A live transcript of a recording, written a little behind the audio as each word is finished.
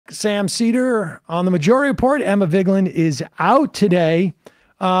Sam Seder on the Majority Report. Emma Vigeland is out today.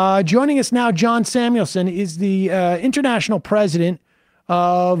 Joining us now, John Samuelsen is the international president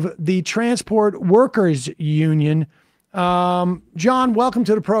of the Transport Workers Union. John, welcome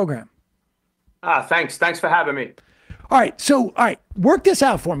to the program. Thanks. Thanks for having me. All right. Work this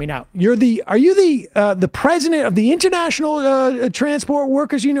out for me now. Are you the president of the International Transport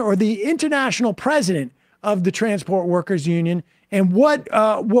Workers Union, or the international president of the Transport Workers Union? And what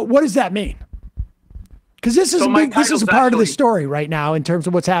does that mean? Because this is a part of the story right now in terms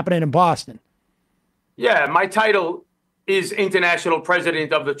of what's happening in Boston. Yeah, my title is International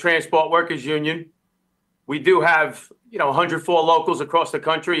President of the Transport Workers Union. We do have 104 locals across the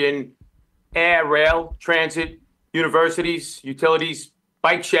country in air, rail, transit, universities, utilities,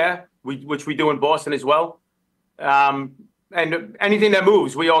 bike share, which we do in Boston as well. And anything that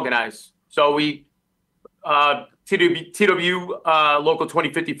moves, we organize. So TW Local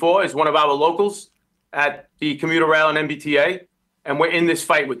 2054 is one of our locals at the Commuter Rail and MBTA, and we're in this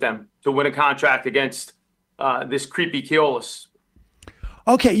fight with them to win a contract against this creepy Keolis.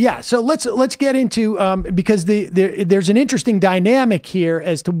 Okay, yeah. So let's get into because there's an interesting dynamic here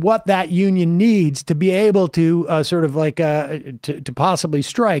as to what that union needs to be able to to possibly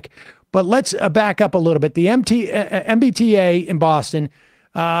strike. But let's back up a little bit. The MBTA in Boston,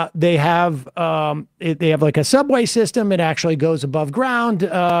 they have like a subway system. It actually goes above ground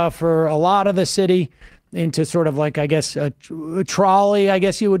for a lot of the city into sort of like, I guess, a trolley, I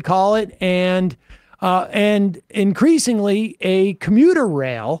guess you would call it, and increasingly a commuter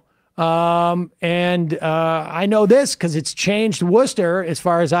rail. I know this because it's changed Worcester, as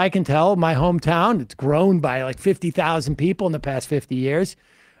far as I can tell, my hometown. It's grown by like 50,000 people in the past 50 years.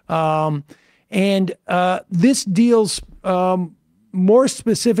 This deals more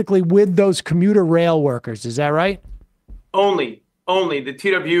specifically with those commuter rail workers. Is that right? Only the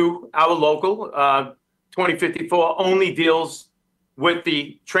TW, our local 2054, only deals with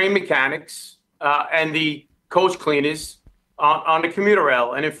the train mechanics and the coach cleaners on the commuter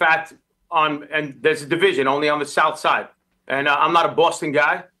rail. And in fact, and there's a division only on the south side. And I'm not a Boston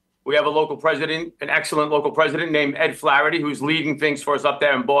guy. We have a local president, an excellent local president named Ed Flaherty, who's leading things for us up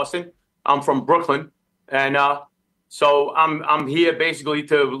there in Boston. I'm from Brooklyn. And so I'm here basically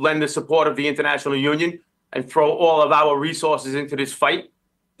to lend the support of the International Union and throw all of our resources into this fight.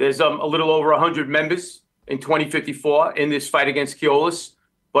 There's a little over 100 members in 2054 in this fight against Keolis,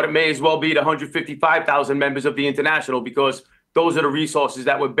 but it may as well be the 155,000 members of the International, because those are the resources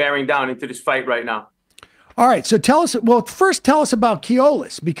that we're bearing down into this fight right now. All right. So first tell us about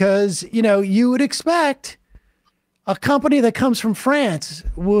Keolis, because, you would expect a company that comes from France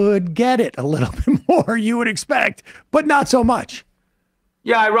would get it a little bit more, you would expect, but not so much.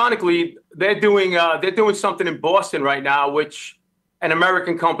 Yeah, ironically, they're doing something in Boston right now, which an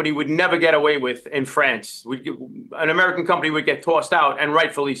American company would never get away with in France. An American company would get tossed out, and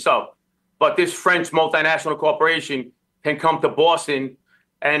rightfully so. But this French multinational corporation can come to Boston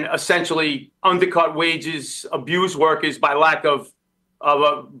and essentially undercut wages, abuse workers for lack of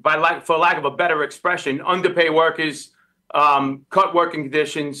a better expression, underpay workers, cut working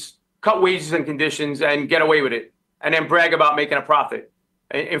conditions, cut wages and conditions, and get away with it, and then brag about making a profit.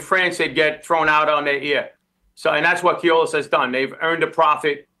 In France, they'd get thrown out on their ear. And that's what Keolis has done. They've earned a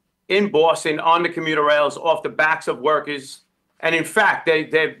profit in Boston on the commuter rails off the backs of workers. And in fact,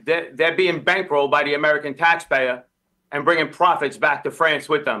 they're being bankrolled by the American taxpayer and bringing profits back to France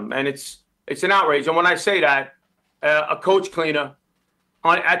with them. And it's an outrage. And when I say that, a coach cleaner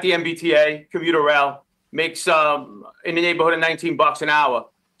at the MBTA commuter rail makes in the neighborhood of $19 an hour.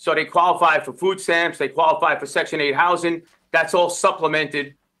 So they qualify for food stamps. They qualify for Section 8 housing. That's all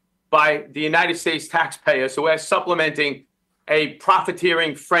supplemented by the United States taxpayer. So we're supplementing a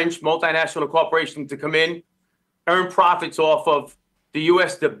profiteering French multinational corporation to come in, earn profits off of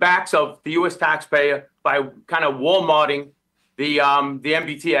the backs of the U.S. taxpayer by kind of Walmarting the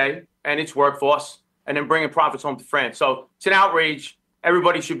MBTA and its workforce, and then bringing profits home to France. So it's an outrage.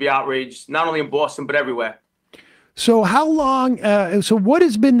 Everybody should be outraged, not only in Boston, but everywhere. So how long, so what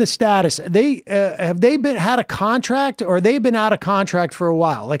has been the status? Have they had a contract, or they've been out of contract for a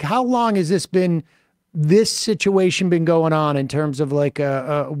while? Like, how long has this situation been going on in terms of like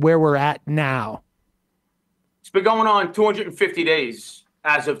where we're at now? It's been going on 250 days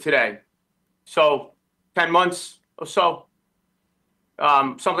as of today. So 10 months or so,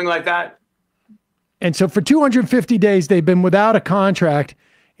 something like that. And so for 250 days, they've been without a contract.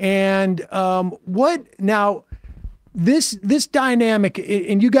 And this dynamic,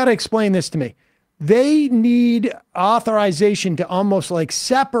 and you got to explain this to me. They need authorization to almost like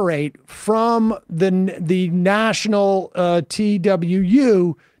separate from the national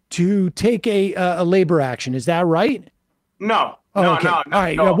TWU to take a labor action. Is that right? No, Oh, no, okay. no, All not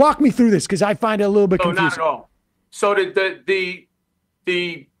right. at all. Walk me through this because I find it a little bit So confusing. not at all. So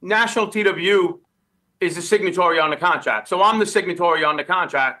the National TW is the signatory on the contract. So I'm the signatory on the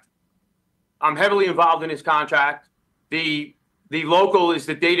contract. I'm heavily involved in this contract. The local is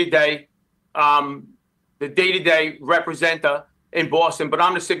the day-to-day representative in Boston, but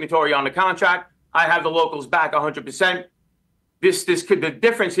I'm the signatory on the contract. I have the locals back 100%. The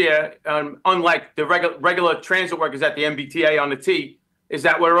difference here, unlike the regular transit workers at the MBTA on the T, is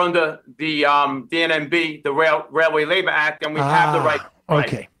that we're under the NMB, the Railway Labor Act, and we have the right.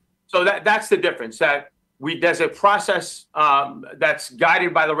 Okay. So that's the difference. There's a process that's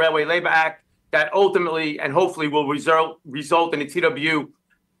guided by the Railway Labor Act that ultimately and hopefully will result in the TW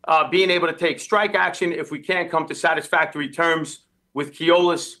being able to take strike action if we can't come to satisfactory terms with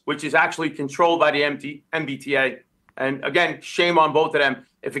Keolis, which is actually controlled by the MBTA. And again, shame on both of them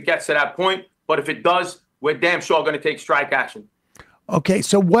if it gets to that point. But if it does, we're damn sure going to take strike action. Okay.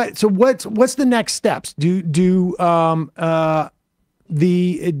 So what's the next steps? Do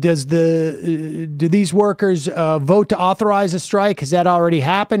these workers vote to authorize a strike? Has that already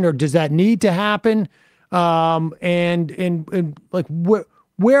happened, or does that need to happen? And like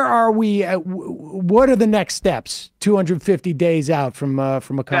where are we at, what are the next steps 250 days out from a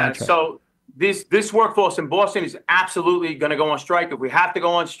contract? Yeah, so this workforce in Boston is absolutely going to go on strike. If we have to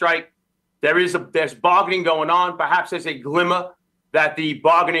go on strike, there's bargaining going on. Perhaps there's a glimmer that the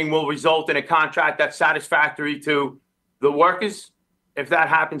bargaining will result in a contract that's satisfactory to the workers. If that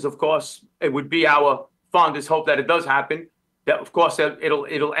happens, of course, it would be our fondest hope that it does happen. That, of course,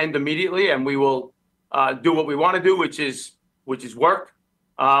 it'll end immediately, and we will do what we want to do, which is work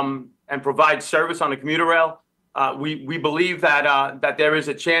and provide service on the commuter rail. We believe that there is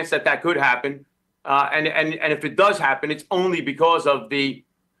a chance that could happen, and if it does happen, it's only because of the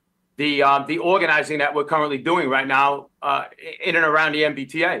organizing that we're currently doing right now in and around the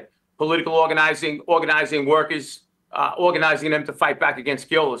MBTA, political organizing workers. Organizing them to fight back against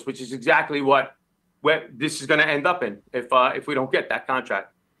Keolis, which is exactly where this is going to end up in if we don't get that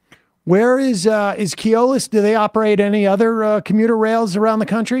contract. Where is Keolis? Do they operate any other commuter rails around the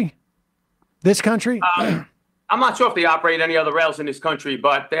country? This country? I'm not sure if they operate any other rails in this country,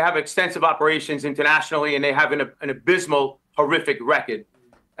 but they have extensive operations internationally, and they have an abysmal, horrific record.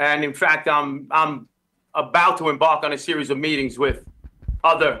 And in fact, I'm about to embark on a series of meetings with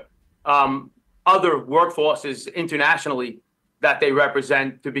other workforces internationally that they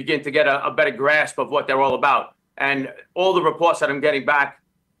represent to begin to get a better grasp of what they're all about. And all the reports that I'm getting back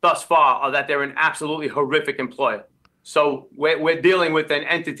thus far are that they're an absolutely horrific employer. So we're dealing with an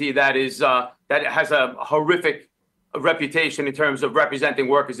entity that has a horrific reputation in terms of representing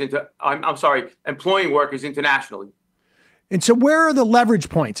workers employing workers internationally. And so where are the leverage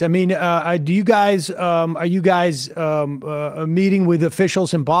points? I mean, are you guys meeting with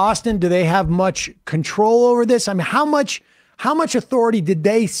officials in Boston? Do they have much control over this? I mean, how much authority did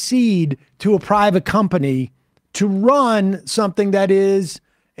they cede to a private company to run something that is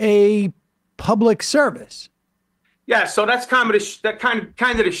a public service? Yeah, so that's kind of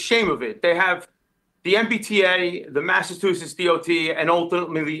the shame of it. They have the MBTA, the Massachusetts DOT, and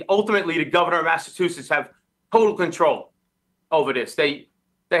ultimately the governor of Massachusetts have total control over this. They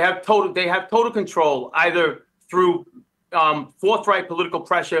have total control either through forthright political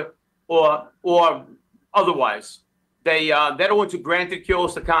pressure or otherwise. They're the ones who granted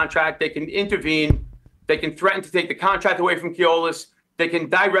Keolis the contract. They can intervene. They can threaten to take the contract away from Keolis. They can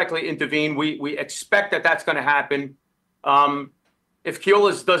directly intervene. We expect that that's going to happen. If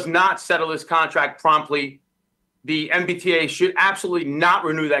Keolis does not settle this contract promptly, the MBTA should absolutely not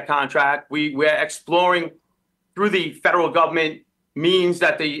renew that contract. We're exploring through the federal government means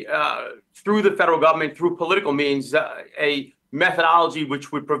that through political means, a methodology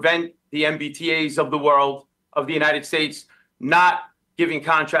which would prevent the MBTAs of the world, of the United States, not giving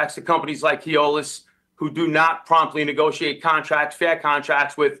contracts to companies like Keolis, who do not promptly negotiate fair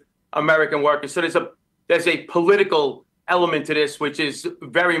contracts with American workers. So there's a political element to this, which is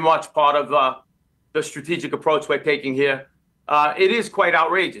very much part of the strategic approach we're taking here. It is quite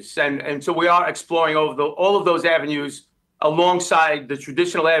outrageous. And so we are exploring all of those avenues alongside the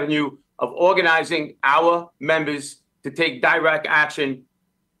traditional avenue of organizing our members to take direct action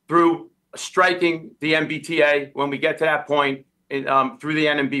through striking the MBTA when we get to that point through the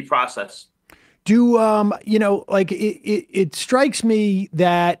NMB process. Do it strikes me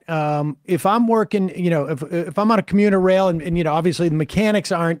that if I'm working, if I'm on a commuter rail and obviously the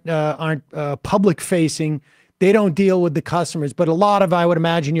mechanics aren't public facing, they don't deal with the customers, but a lot of, I would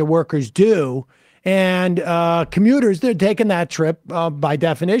imagine, your workers do. And commuters, they're taking that trip by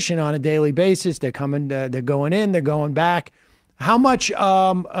definition on a daily basis. They're coming, they're going in, they're going back. How much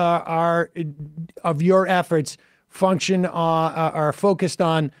are of your efforts function are focused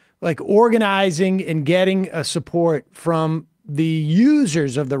on like organizing and getting support from the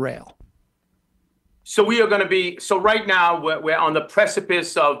users of the rail? So we are going to be, so right now we're on the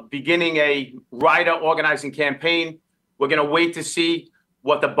precipice of beginning a rider organizing campaign. We're going to wait to see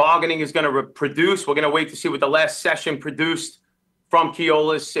what the bargaining is going to produce. We're going to wait to see what the last session produced from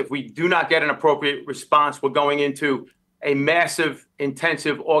Keolis. If we do not get an appropriate response, we're going into a massive,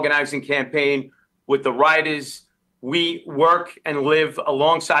 intensive organizing campaign with the riders. We work and live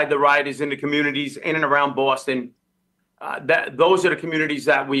alongside the riders in the communities in and around Boston. Those are the communities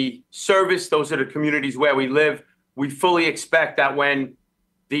that we service. Those are the communities where we live. We fully expect that when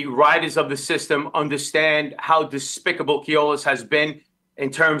the riders of the system understand how despicable Keolis has been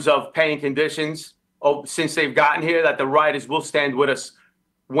in terms of paying conditions since they've gotten here, that the riders will stand with us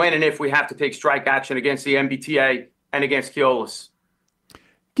when and if we have to take strike action against the MBTA and against Keolis.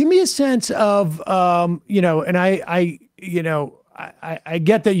 Give me a sense of, and I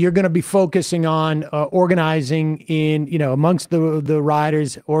get that you're going to be focusing on organizing in, amongst the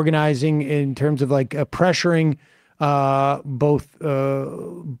riders, organizing in terms of like pressuring both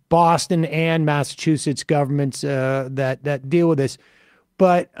Boston and Massachusetts governments that deal with this.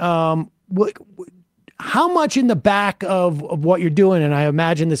 But how much in the back of what you're doing, and I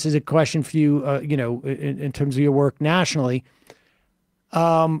imagine this is a question for you, in terms of your work nationally,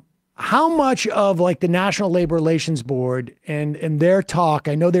 how much of like the National Labor Relations Board and their talk,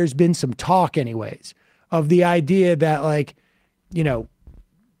 I know there's been some talk anyways, of the idea that like,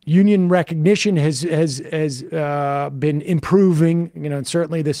 union recognition has been improving, and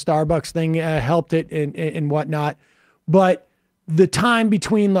certainly the Starbucks thing helped it and whatnot. But the time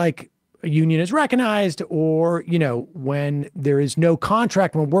between like a union is recognized or, when there is no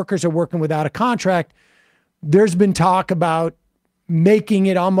contract, when workers are working without a contract, there's been talk about making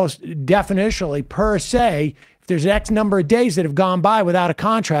it almost definitionally per se, if there's X number of days that have gone by without a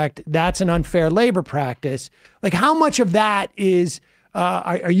contract, that's an unfair labor practice. Like how much of that is,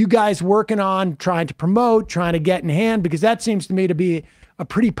 are you guys working on trying to promote, trying to get in hand? Because that seems to me to be a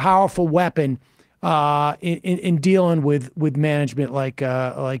pretty powerful weapon in dealing with management like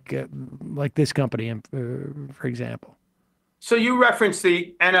this company, for example. So you referenced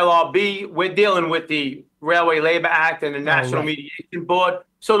the NLRB. We're dealing with the Railway Labor Act and the National Mediation Board.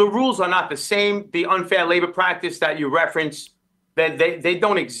 So the rules are not the same. The unfair labor practice that you referenced, that they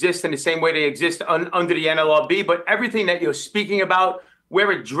don't exist in the same way they exist under the NLRB. But everything that you're speaking about,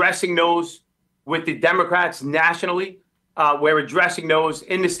 we're addressing those with the Democrats nationally. We're addressing those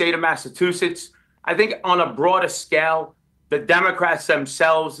in the state of Massachusetts. I think on a broader scale, the Democrats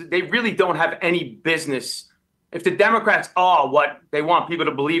themselves, they really don't have any business. If the Democrats are what they want people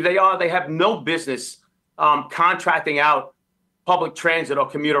to believe they are, they have no business contracting out public transit or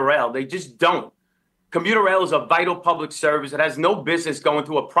commuter rail. They just don't. Commuter rail is a vital public service. It has no business going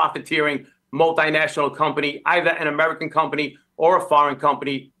to a profiteering multinational company, either an American company or a foreign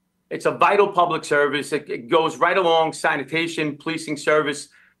company. It's a vital public service. It goes right along sanitation, policing service,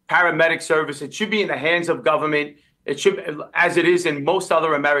 paramedic service. It should be in the hands of government. It should, as it is in most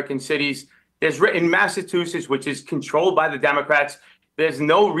other American cities. In Massachusetts, which is controlled by the Democrats, there's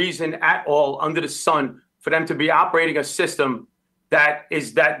no reason at all under the sun for them to be operating a system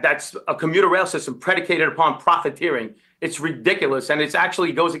that's a commuter rail system predicated upon profiteering. It's ridiculous, and it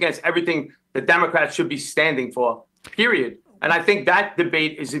actually goes against everything the Democrats should be standing for, period. And I think that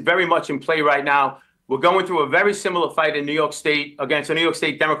debate is very much in play right now. We're going through a very similar fight in New York State against a New York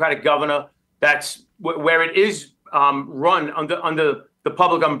State Democratic governor that's where it is run under the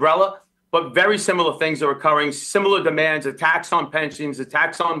public umbrella. But very similar things are occurring, similar demands, a tax on pensions, a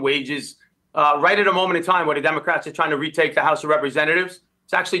tax on wages, right at a moment in time where the Democrats are trying to retake the House of Representatives.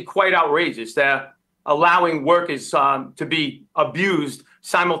 It's actually quite outrageous. They're allowing workers to be abused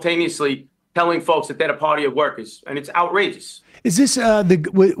simultaneously, telling folks that they're the party of workers, and it's outrageous. Is this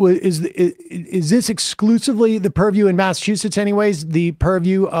is this exclusively the purview in Massachusetts, anyways? The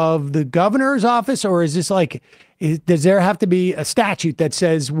purview of the governor's office, or is this like? Does there have to be a statute that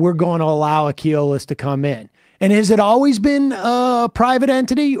says we're going to allow a Keolis to come in? And has it always been a private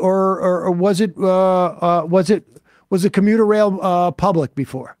entity, or was the commuter rail public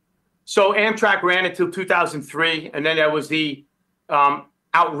before? So Amtrak ran until 2003, and then there was the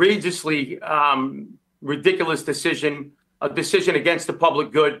outrageously ridiculous decision against the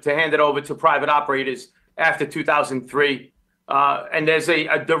public good to hand it over to private operators after 2003. And there's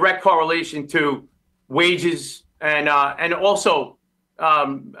a direct correlation to wages and also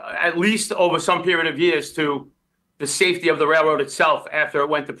at least over some period of years, to the safety of the railroad itself after it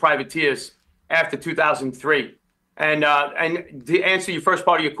went to privateers after 2003. And to answer your first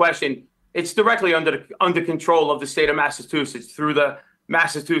part of your question, it's directly under control of the state of Massachusetts through the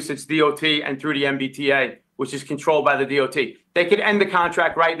Massachusetts DOT and through the MBTA, which is controlled by the DOT. They could end the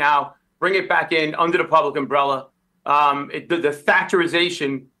contract right now, bring it back in under the public umbrella. The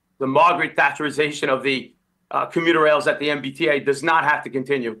Thatcherization, the Margaret Thatcherization of the commuter rails at the MBTA does not have to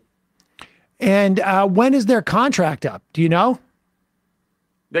continue. And when is their contract up? Do you know?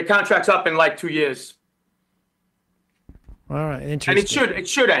 Their contract's up in like 2 years. All right, interesting. And it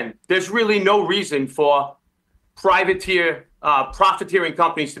should end. There's really no reason for profiteering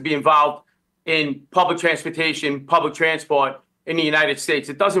companies to be involved in public transportation, public transport in the United States.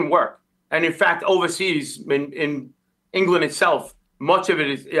 It doesn't work. And in fact, overseas, in England itself, much of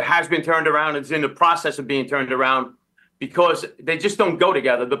it has been turned around. It's in the process of being turned around because they just don't go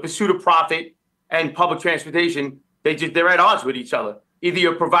together. The pursuit of profit and public transportation, they're at odds with each other. Either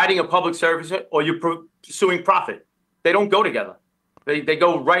you're providing a public service or you're pursuing profit. They don't go together. They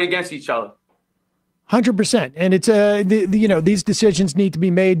go right against each other. 100%. And it's these decisions need to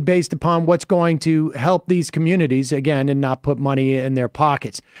be made based upon what's going to help these communities again and not put money in their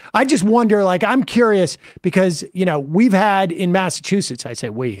pockets. I just wonder, like, I'm curious because, we've had in Massachusetts, I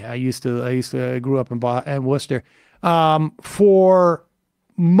grew up in Worcester, for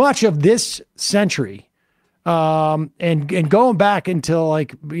much of this century. And going back until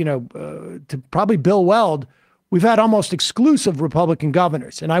to probably Bill Weld, we've had almost exclusive Republican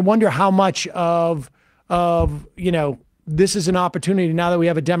governors. And I wonder how much of this is an opportunity now that we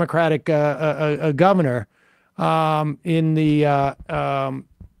have a Democratic governor in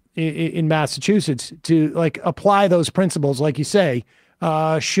Massachusetts to like apply those principles, like you say,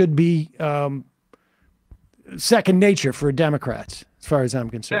 should be second nature for Democrats, as far as I'm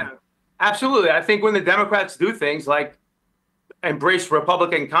concerned. Yeah, absolutely. I think when the Democrats do things like embrace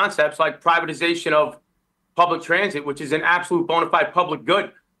Republican concepts like privatization of public transit, which is an absolute bona fide public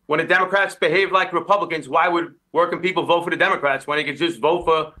good. When the Democrats behave like Republicans, why would working people vote for the Democrats when they could just vote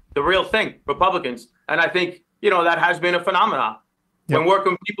for the real thing, Republicans? And I think, that has been a phenomenon. Yep. When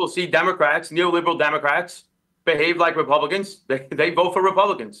working people see Democrats, neoliberal Democrats, behave like Republicans, they vote for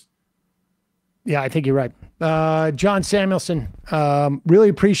Republicans. Yeah, I think you're right. John Samuelson, really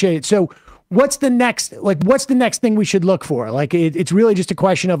appreciate it. So what's the next thing we should look for? Like it's really just a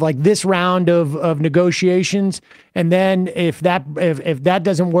question of like this round of negotiations. And then if that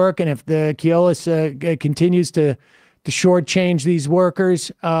doesn't work and if the Keolis continues to shortchange these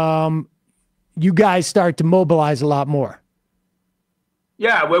workers, you guys start to mobilize a lot more.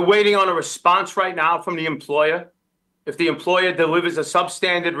 Yeah, we're waiting on a response right now from the employer. If the employer delivers a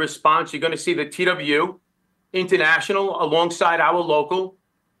substandard response, you're going to see the TW International alongside our local.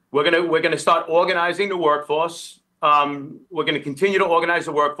 We're gonna start organizing the workforce. We're going to continue to organize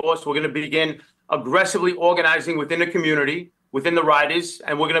the workforce. We're going to begin aggressively organizing within the community, within the riders,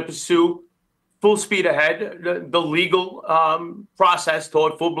 and we're going to pursue full speed ahead the legal process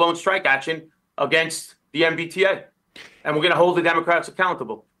toward full-blown strike action against the MBTA. And we're going to hold the Democrats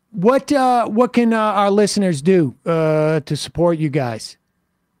accountable. What can our listeners do to support you guys?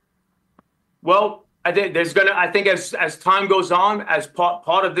 Well, I think as time goes on, as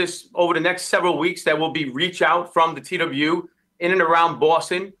part of this over the next several weeks, there will be reach out from the TW in and around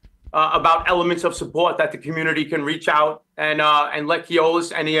Boston about elements of support that the community can reach out and let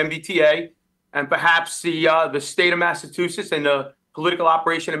Keolis and the MBTA and perhaps the state of Massachusetts and the political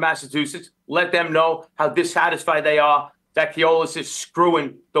operation in Massachusetts, let them know how dissatisfied they are that Keolis is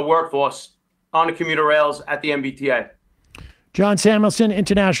screwing the workforce on the commuter rails at the MBTA. John Samuelson,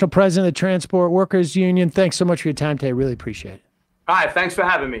 International President of the Transport Workers Union. Thanks so much for your time today. Really appreciate it. All right. Thanks for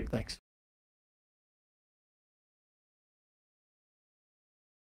having me. Thanks.